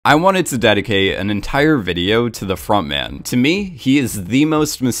I wanted to dedicate an entire video to the frontman. To me, he is the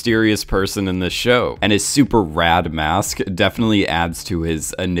most mysterious person in this show, and his super rad mask definitely adds to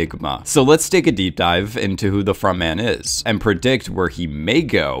his enigma. So let's take a deep dive into who the frontman is, and predict where he may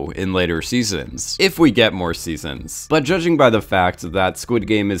go in later seasons, if we get more seasons. But judging by the fact that Squid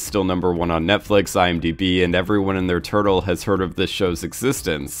Game is still #1 on Netflix, IMDb, and everyone and their turtle has heard of this show's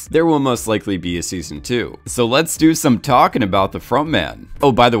existence, there will most likely be a season 2. So let's do some talking about the frontman.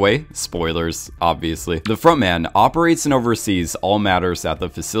 Oh, by the way, spoilers, obviously. The frontman operates and oversees all matters at the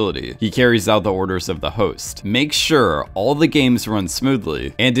facility. He carries out the orders of the host, makes sure all the games run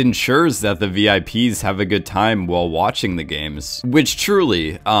smoothly, and ensures that the VIPs have a good time while watching the games, which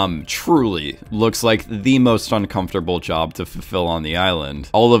truly looks like the most uncomfortable job to fulfill on the island.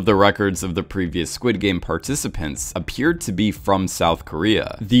 All of the records of the previous Squid Game participants appeared to be from South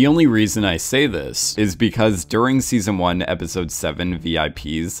Korea. The only reason I say this is because during Season 1, Episode 7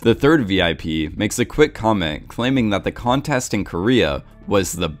 VIPs, the third VIP makes a quick comment claiming that the contest in Korea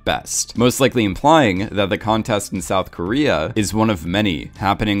was the best, most likely implying that the contest in South Korea is one of many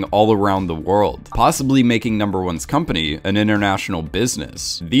happening all around the world, possibly making #1's company an international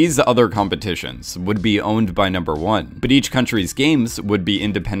business. These other competitions would be owned by #1, but each country's games would be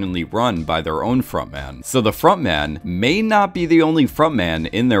independently run by their own frontman. So the frontman may not be the only frontman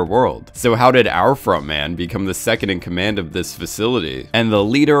in their world. So how did our frontman become the second in command of this facility and the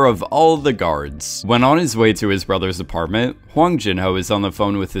leader of all the guards? When on his way to his brother's apartment, Hwang Jun-ho is on the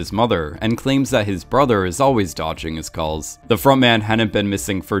phone with his mother and claims that his brother is always dodging his calls. The frontman hadn't been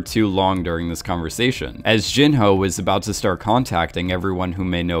missing for too long during this conversation, as Jun-ho was about to start contacting everyone who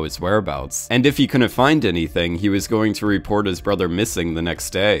may know his whereabouts, and if he couldn't find anything, he was going to report his brother missing the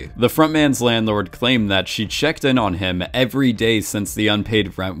next day. The frontman's landlord claimed that she checked in on him every day since the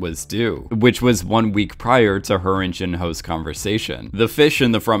unpaid rent was due, which was 1 week prior to her and Jun-ho's conversation. The fish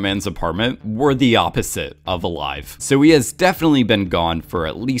in the frontman's apartment were the opposite of alive, so he has definitely been gone for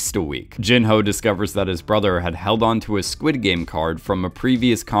at least a week. Jun-ho discovers that his brother had held onto a Squid Game card from a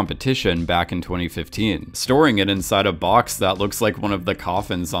previous competition back in 2015, storing it inside a box that looks like one of the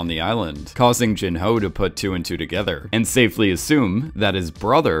coffins on the island, causing Jun-ho to put 2 and 2 together, and safely assume that his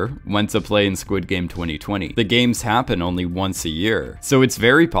brother went to play in Squid Game 2020. The games happen only once a year, so it's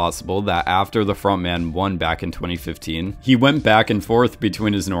very possible that after the frontman won back in 2015, he went back and forth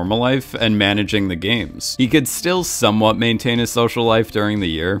between his normal life and managing the games. He could still somewhat maintain his social life during the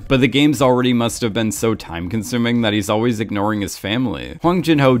year, but the games already must have been so time-consuming that he's always ignoring his family. Hwang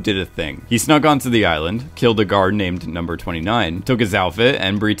Jun-ho did a thing. He snuck onto the island, killed a guard named Number 29, took his outfit,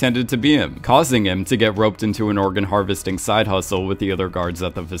 and pretended to be him, causing him to get roped into an organ harvesting side hustle with the other guards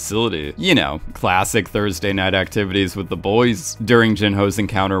at the facility. You know, classic Thursday night activities with the boys. During Jun-ho's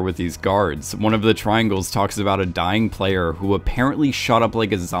encounter with these guards, one of the triangles talks about a dying player who apparently shot up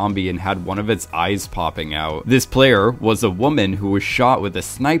like a zombie and had one of its eyes popping out. This player was a woman who was shot with a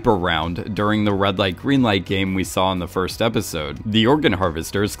sniper round during the red light green light game we saw in the first episode. The organ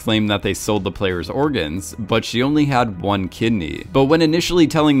harvesters claim that they sold the player's organs, but she only had 1 kidney. But when initially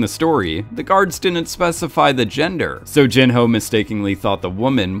telling the story, the guards didn't specify the gender, so Jun-ho mistakenly thought the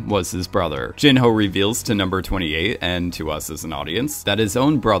woman was his brother. Jun-ho reveals to Number 28, and to us as an audience, that his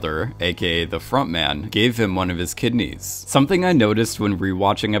own brother, aka the frontman, gave him one of his kidneys. Something I noticed when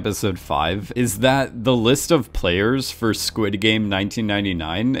rewatching episode 5 is that the list of players for Squid Game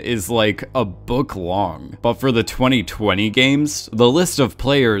 1999 is like a book long, but for the 2020 games, the list of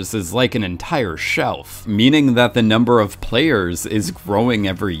players is like an entire shelf, meaning that the number of players is growing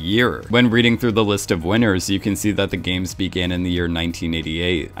every year. When reading through the list of winners, you can see that the games began in the year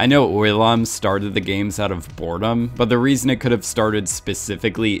 1988. I know Oilam started the games out of boredom, but the reason it could have started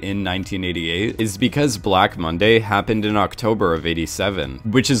specifically in 1988 is because Black Monday happened in October of '87,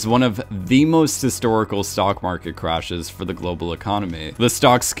 which is one of the most historical stock market crashes for the global economy. The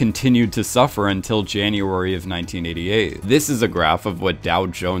stocks continued to suffer until January of 1988. This is a graph of what Dow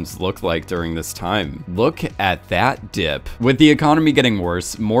Jones looked like during this time. Look at that dip. With the economy getting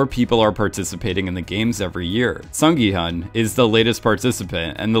worse, more people are participating in the games every year. Sung Gi-hun is the latest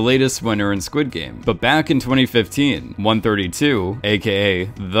participant and the latest winner in Squid Game. But back in 2015, 132, aka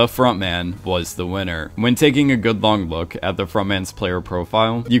the frontman, was the winner. When taking a good long look at the frontman's player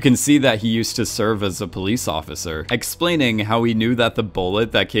profile, you can see that he used to serve as a police officer, explaining how he we knew that the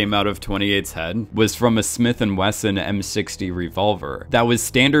bullet that came out of 28's head was from a Smith & Wesson M60 revolver that was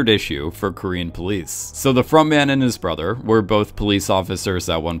standard issue for Korean police. So the frontman and his brother were both police officers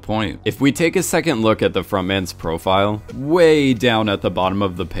at one point. If we take a second look at the frontman's profile, way down at the bottom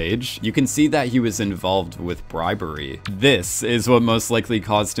of the page, you can see that he was involved with bribery. This is what most likely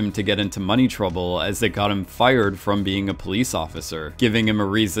caused him to get into money trouble, as it got him fired from being a police officer, giving him a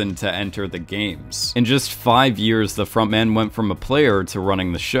reason to enter the games. In just 5 years, the frontman went from a player to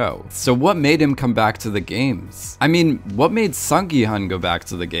running the show. So what made him come back to the games? I mean, what made Sung Gi-hun go back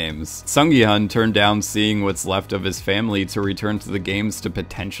to the games? Sung Gi-hun turned down seeing what's left of his family to return to the games to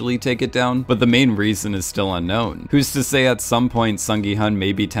potentially take it down, but the main reason is still unknown. Who's to say at some point Sung Gi-hun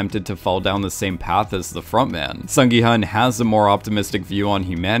may be tempted to fall down the same path as the frontman? Sung Gi-hun has a more optimistic view on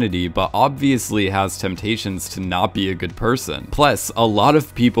humanity, but obviously has temptations to not be a good person. Plus, a lot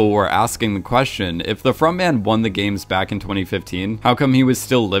of people were asking the question, if the frontman won the games back in 2015, how come he was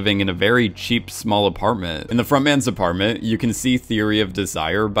still living in a very cheap, small apartment? In the frontman's apartment, you can see Theory of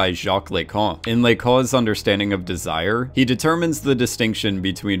Desire by Jacques Lacan. In Lacan's understanding of desire, he determines the distinction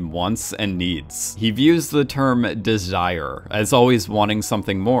between wants and needs. He views the term desire as always wanting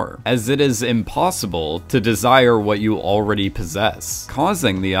something more, as it is impossible to desire what you already possess,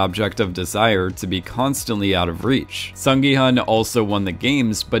 causing the object of desire to be constantly out of reach. Sung Gi-hun also won the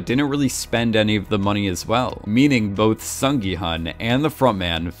games, but didn't really spend any of the money as well, meaning both Sung Gi-hun and the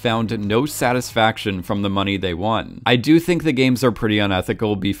frontman found no satisfaction from the money they won. I do think the games are pretty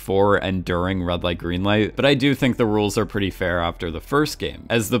unethical before and during red light green light, but I do think the rules are pretty fair after the first game,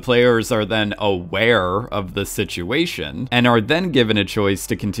 as the players are then aware of the situation and are then given a choice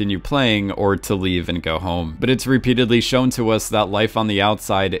to continue playing or to leave and go home. But it's repeatedly shown to us that life on the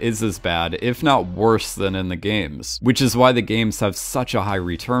outside is as bad, if not worse, than in the games, which is why the games have such a high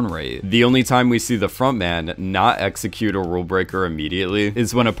return rate. The only time we see the frontman not execute a rule breaker immediately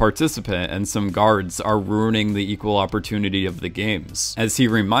is when a participant and some guards are ruining the equal opportunity of the games, as he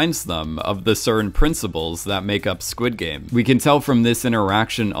reminds them of the certain principles that make up Squid Game. We can tell from this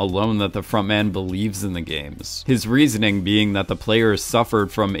interaction alone that the frontman believes in the games, his reasoning being that the players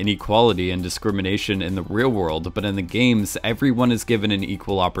suffered from inequality and discrimination in the real world, but in the games everyone is given an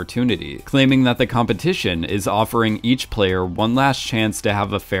equal opportunity, claiming that the competition is offering each player one last chance to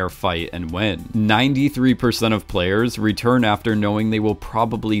have a fair fight and win. 93% of players return after knowing they will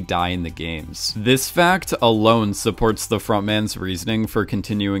probably die in the games. This fact alone supports the frontman's reasoning for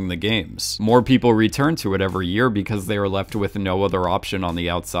continuing the games. More people return to it every year because they are left with no other option on the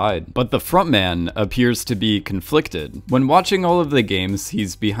outside. But the frontman appears to be conflicted. When watching all of the games,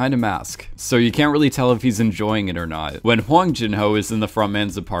 he's behind a mask, so you can't really tell if he's enjoying it or not. When Hwang Jun-ho is in the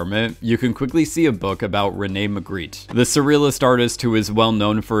frontman's apartment, you can quickly see a book about René Magritte, the surrealist artist who is well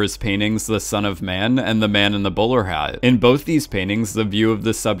known for his paintings The Son of Man and The Man in the Bowler Hat. In both these paintings, the view of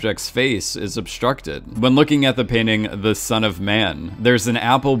the subject's face is obstructed. When looking at the painting The Son of Man, there's an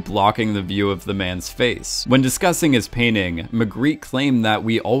apple blocking the view of the man's face. When discussing his painting, Magritte claimed that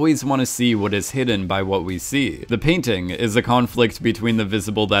we always want to see what is hidden by what we see. The painting is a conflict between the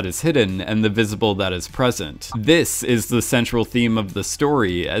visible that is hidden and the visible that is present. This is the central theme of the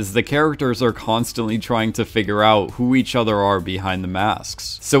story, as the characters are constantly trying to figure out who each other are behind the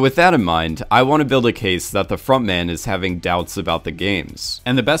masks. So with that in mind, I want to build a case that the frontman is having doubts about the games.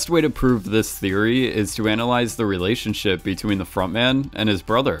 And the best way to prove this theory is to analyze the relationship between the frontman and his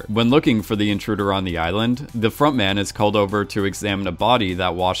brother. When looking for the intruder on the island, the frontman is called over to examine a body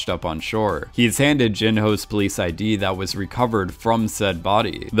that washed up on shore. He is handed Jin-ho's police ID that was recovered from said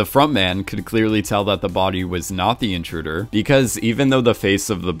body. The frontman could clearly tell that the body was not the intruder, because even though the face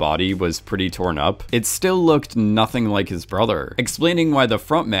of the body was pretty torn up, it still looked nothing like his brother, explaining why the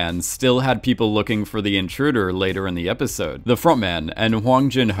frontman still had people looking for the intruder later in the episode. The frontman and Hwang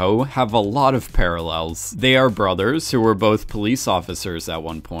Jun-ho have a lot of parallels. They are brothers who were both police officers at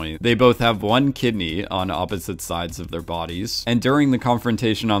one point. They both have one kidney on opposite sides of their bodies, and during the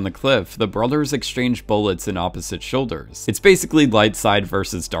confrontation on the cliff, the brothers exchange bullets in opposite shoulders. It's basically light side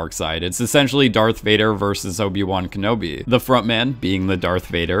versus dark side. It's essentially Darth Vader versus Obi-Wan Kenobi. The frontman being the Darth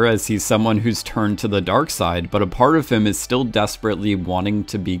Vader, as he's someone who's turned to the dark side, but a part of him is still desperately wanting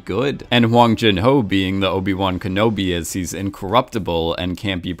to be good. And Hwang Jun-ho being the Obi-Wan Kenobi, as he's incorruptible and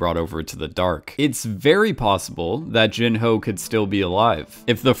can't be brought over to the dark. It's very possible that Jin-ho could still be alive.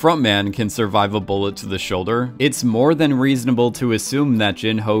 If the frontman can survive a bullet to the shoulder, it's more than reasonable to assume that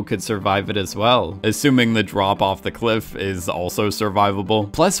Jin-ho could survive it as well, assuming the drop off the cliff is also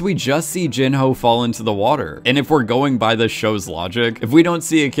survivable. Plus, we just see Jin-ho fall into the water, and if we're going by the show's logic, if we don't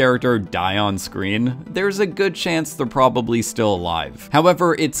see a character die on screen, there's a good chance they're probably still alive.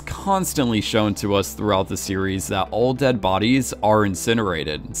 However, it's constantly shown to us throughout the series that that all dead bodies are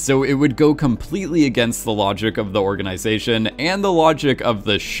incinerated. So it would go completely against the logic of the organization and the logic of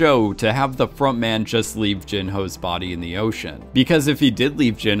the show to have the frontman just leave Jin-ho's body in the ocean. Because if he did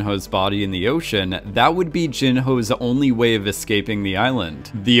leave Jin-ho's body in the ocean, that would be Jin-ho's only way of escaping the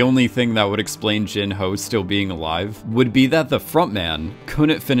island. The only thing that would explain Jin-ho still being alive would be that the frontman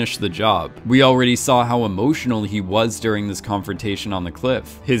couldn't finish the job. We already saw how emotional he was during this confrontation on the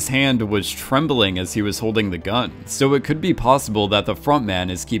cliff. His hand was trembling as he was holding the gun, so it could be possible that the frontman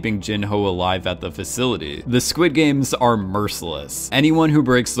is keeping Jin-ho alive at the facility. The Squid Games are merciless. Anyone who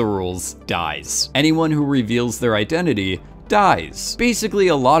breaks the rules dies. Anyone who reveals their identity dies. Basically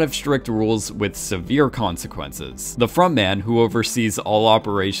a lot of strict rules with severe consequences. The frontman, who oversees all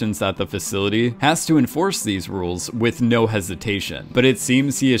operations at the facility, has to enforce these rules with no hesitation. But it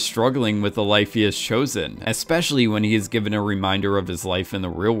seems he is struggling with the life he has chosen, especially when he is given a reminder of his life in the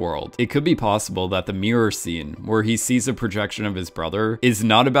real world. It could be possible that the mirror scene, where he sees a projection of his brother, is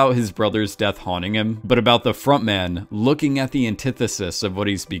not about his brother's death haunting him, but about the frontman looking at the antithesis of what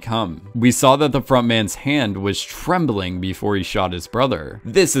he's become. We saw that the frontman's hand was trembling before he shot his brother.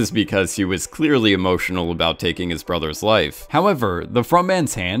 This is because he was clearly emotional about taking his brother's life. However, the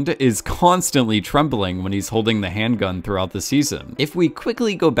frontman's hand is constantly trembling when he's holding the handgun throughout the season. If we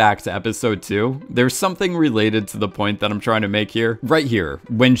quickly go back to episode 2, there's something related to the point that I'm trying to make here. Right here,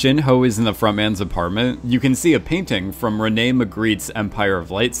 when Jin-ho is in the frontman's apartment, you can see a painting from René Magritte's Empire of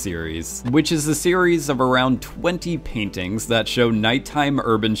Light series, which is a series of around 20 paintings that show nighttime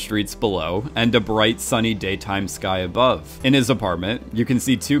urban streets below and a bright sunny daytime sky above. In his apartment, you can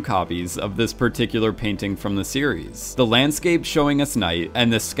see 2 copies of this particular painting from the series. The landscape showing us night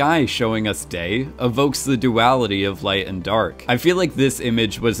and the sky showing us day evokes the duality of light and dark. I feel like this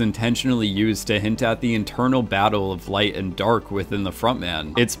image was intentionally used to hint at the internal battle of light and dark within the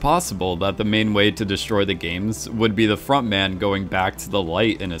frontman. It's possible that the main way to destroy the games would be the frontman going back to the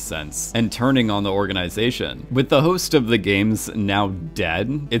light in a sense, and turning on the organization. With the host of the games now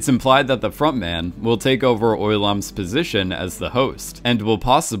dead, it's implied that the frontman will take over Oilam's position as the host, and will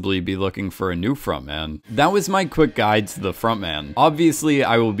possibly be looking for a new frontman. That was my quick guide to the frontman. Obviously,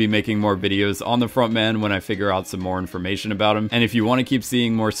 I will be making more videos on the frontman when I figure out some more information about him, and if you want to keep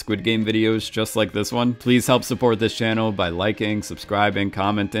seeing more Squid Game videos just like this one, please help support this channel by liking, subscribing,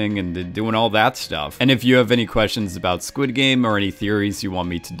 commenting, and doing all that stuff. And if you have any questions about Squid Game or any theories you want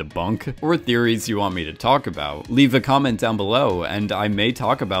me to debunk, or theories you want me to talk about, leave a comment down below, and I may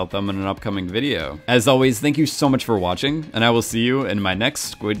talk about them in an upcoming video. As always, thank you so much for watching, and I will see you in my next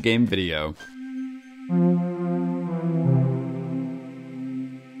Squid Game video.